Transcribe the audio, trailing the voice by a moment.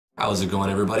How's it going,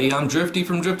 everybody? I'm Drifty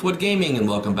from Driftwood Gaming, and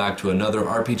welcome back to another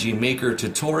RPGMaker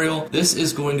tutorial. This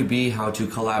is going to be how to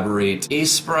collaborate a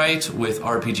sprite with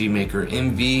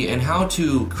RPGMaker.MV and how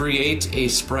to create a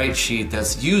sprite sheet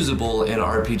that's usable in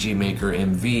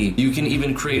RPGMaker.MV. You can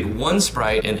even create one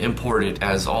sprite and import it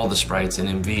as all the sprites in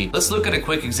MV. Let's look at a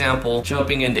quick example,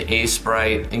 jumping into a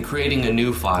sprite and creating a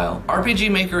new file.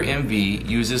 RPGMaker.MV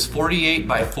uses 48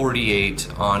 by 48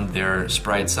 on their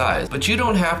sprite size, but you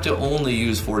don't have to only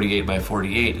use 48 by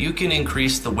 48. You can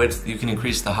increase the width, you can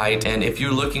increase the height, and if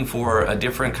you're looking for a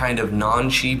different kind of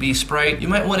non-chibi sprite, you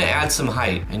might want to add some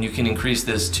height, and you can increase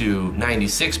this to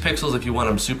 96 pixels if you want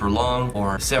them super long,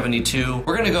 or 72.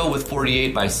 We're going to go with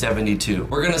 48 by 72.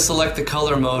 We're going to select the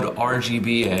color mode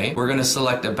RGBA. We're going to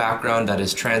select a background that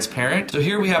is transparent. So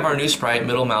here we have our new sprite.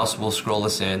 Middle mouse will scroll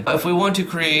us in. If we want to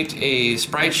create a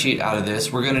sprite sheet out of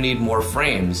this, we're going to need more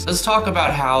frames. Let's talk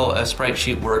about how a sprite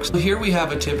sheet works. So here we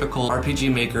have a typical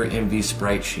RPGMaker.MV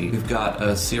sprite sheet. We've got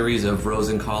a series of rows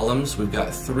and columns. We've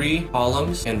got 3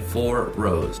 columns and 4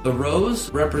 rows. The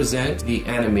rows represent the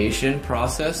animation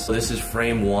process. So this is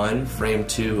frame 1, frame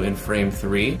 2, and frame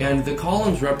 3. And the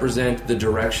columns represent the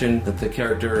direction that the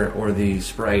character or the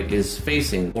sprite is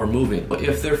facing or moving. But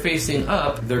if they're facing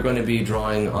up, they're going to be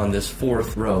drawing on this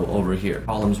 4th row over here.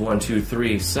 Columns 1, 2,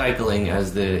 3 cycling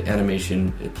as the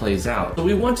animation plays out. So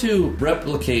we want to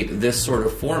replicate this sort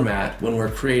of format when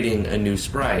we're creating a new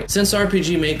sprite. Since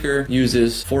RPG Maker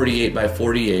uses 48 by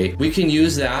 48, we can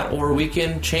use that or we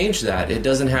can change that. It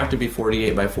doesn't have to be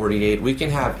 48 by 48. We can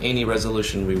have any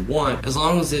resolution we want as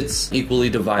long as it's equally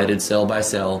divided cell by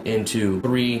cell into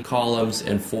 3 columns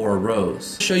and 4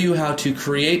 rows. I'll show you how to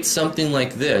create something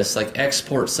like this, like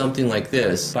export something like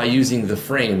this by using the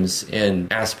frames in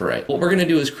Asperite. What we're going to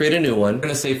do is create a new one. We're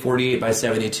going to say 48 by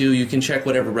 72. You can check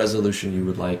whatever resolution you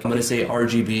would like. I'm going to say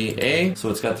RGBA, so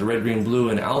it's got the red, green, blue,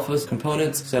 and alpha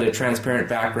components. Set a transparent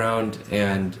background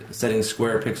and setting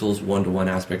square pixels 1:1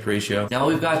 aspect ratio. Now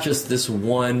we've got just this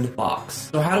one box.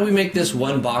 So how do we make this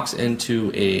one box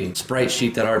into a sprite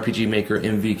sheet that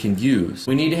RPGMaker.MV can use?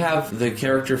 We need to have the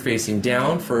character facing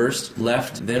down first,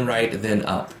 left, then right, then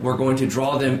up. We're going to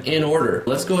draw them in order.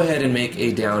 Let's go ahead and make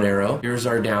a down arrow. Here's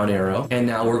our down arrow. And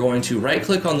now we're going to right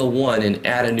click on the one and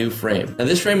add a new frame. Now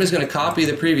this frame is going to copy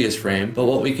the previous frame, but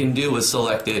what we can do is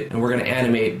select it, and we're going to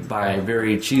animate by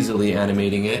very cheesily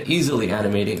animating it, easily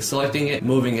animating, selecting it,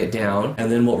 moving it down,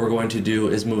 and then what we're going to do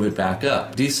is move it back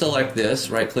up. Deselect this,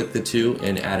 right click the 2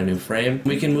 and add a new frame.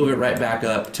 We can move it right back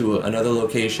up to another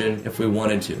location if we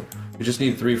wanted to. We just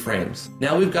need 3 frames.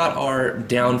 Now we've got our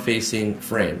down facing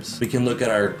frames. We can look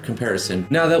at our comparison.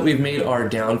 Now that we've made our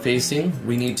down facing,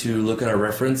 we need to look at our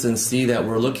reference and see that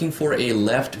we're looking for a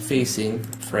left facing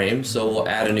frame. So we'll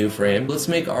add a new frame. Let's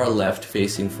make our left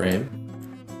facing frame.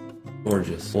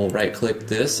 Gorgeous. We'll right click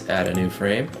this, add a new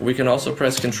frame. We can also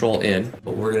press Control N.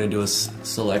 What we're going to do is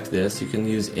select this. You can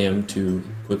use M to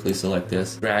quickly select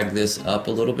this. Drag this up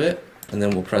a little bit, and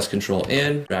then we'll press Control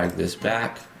N, drag this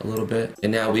back a little bit,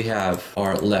 and now we have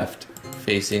our left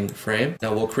facing frame.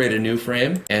 Now we'll create a new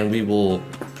frame, and we will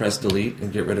press delete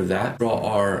and get rid of that. Draw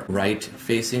our right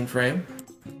facing frame.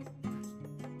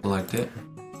 Select it.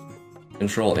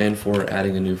 Control N for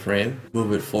adding a new frame.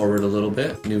 Move it forward a little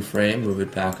bit. New frame, move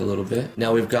it back a little bit.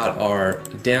 Now we've got our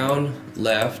down,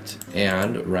 left,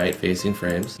 and right facing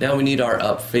frames. Now we need our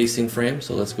up facing frame,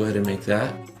 so let's go ahead and make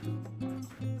that.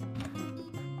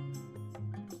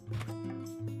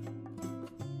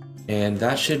 And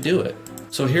that should do it.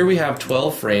 So here we have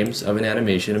 12 frames of an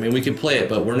animation. I mean, we can play it,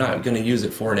 but we're not going to use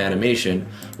it for an animation.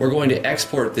 We're going to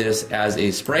export this as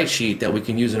a sprite sheet that we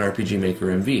can use in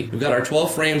RPGMaker.MV. We've got our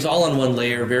 12 frames all on one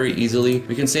layer very easily.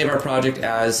 We can save our project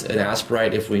as an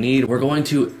Asperite if we need. We're going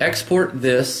to export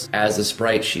this as a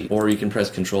sprite sheet, or you can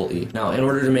press Control E. Now, in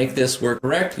order to make this work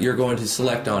correct, you're going to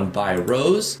select on by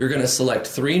rows. You're going to select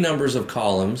 3 numbers of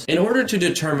columns. In order to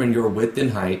determine your width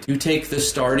and height, you take the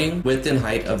starting width and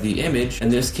height of the image. In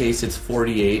this case, it's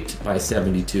 48 by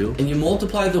 72, and you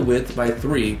multiply the width by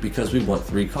 3 because we want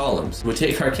 3 columns. We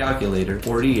take our calculator,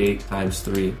 48 times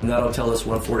 3, and that'll tell us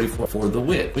 144 for the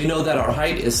width. We know that our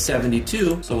height is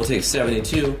 72, so we'll take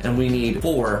 72, and we need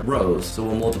 4 rows. So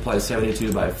we'll multiply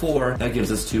 72 by 4, that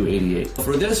gives us 288.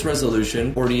 For this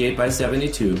resolution, 48 by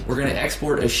 72, we're going to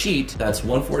export a sheet that's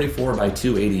 144 by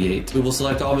 288. We will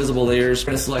select all visible layers, we're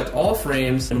going to select all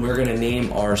frames, and we're going to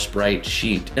name our sprite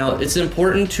sheet. Now, it's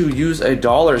important to use a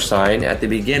 $sign at the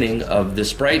beginning of the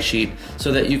sprite sheet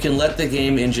so that you can let the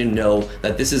game engine know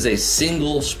that this is a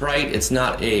single sprite. It's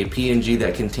not a PNG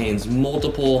that contains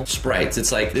multiple sprites.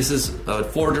 It's like this is a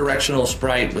 4-directional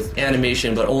sprite with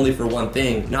animation but only for one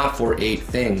thing, not for 8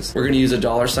 things. We're going to use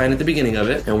a $sign at the beginning of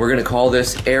it, and we're going to call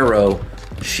this arrow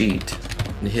sheet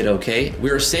and hit OK.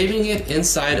 We're saving it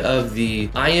inside of the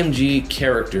IMG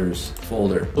characters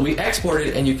folder. So we export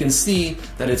it and you can see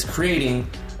that it's creating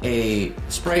a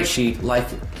sprite sheet like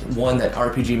one that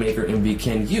RPGMaker.MV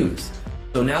can use.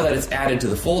 So now that it's added to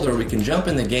the folder, we can jump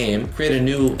in the game, create a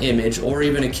new image or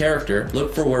even a character,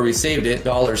 look for where we saved it,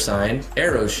 $,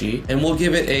 arrow sheet, and we'll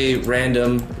give it a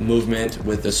random movement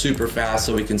with the super fast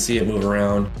so we can see it move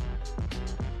around.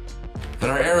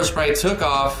 And our arrow sprite took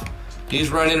off, he's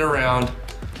running around.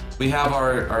 We have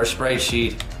our sprite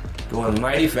sheet going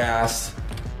mighty fast,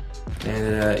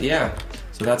 and yeah,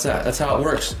 so that's how it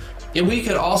works. And we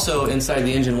could also, inside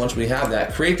the engine, once we have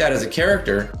that, create that as a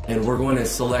character, and we're going to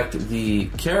select the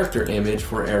character image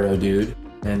for Arrow Dude,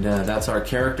 and that's our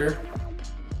character.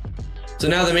 So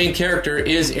now the main character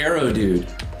is Arrow Dude,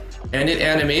 and it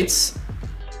animates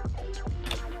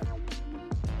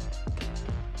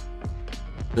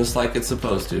just like it's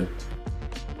supposed to.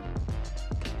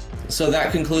 So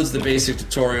that concludes the basic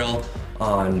tutorial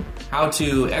on how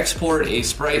to export a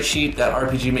sprite sheet that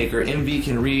RPGMaker.MV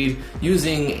can read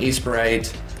using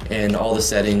Asperite and all the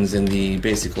settings and the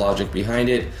basic logic behind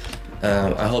it.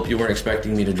 I hope you weren't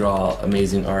expecting me to draw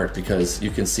amazing art, because you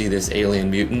can see this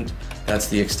alien mutant. That's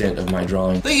the extent of my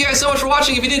drawing. Thank you guys so much for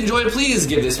watching. If you did enjoy it, please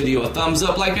give this video a thumbs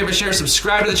up, like, favorite, share,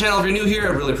 subscribe to the channel if you're new here.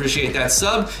 I'd really appreciate that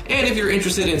sub. And if you're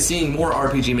interested in seeing more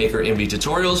RPGMaker.MV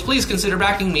tutorials, please consider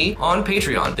backing me on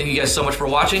Patreon. Thank you guys so much for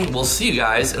watching. We'll see you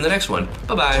guys in the next one.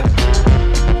 Bye-bye.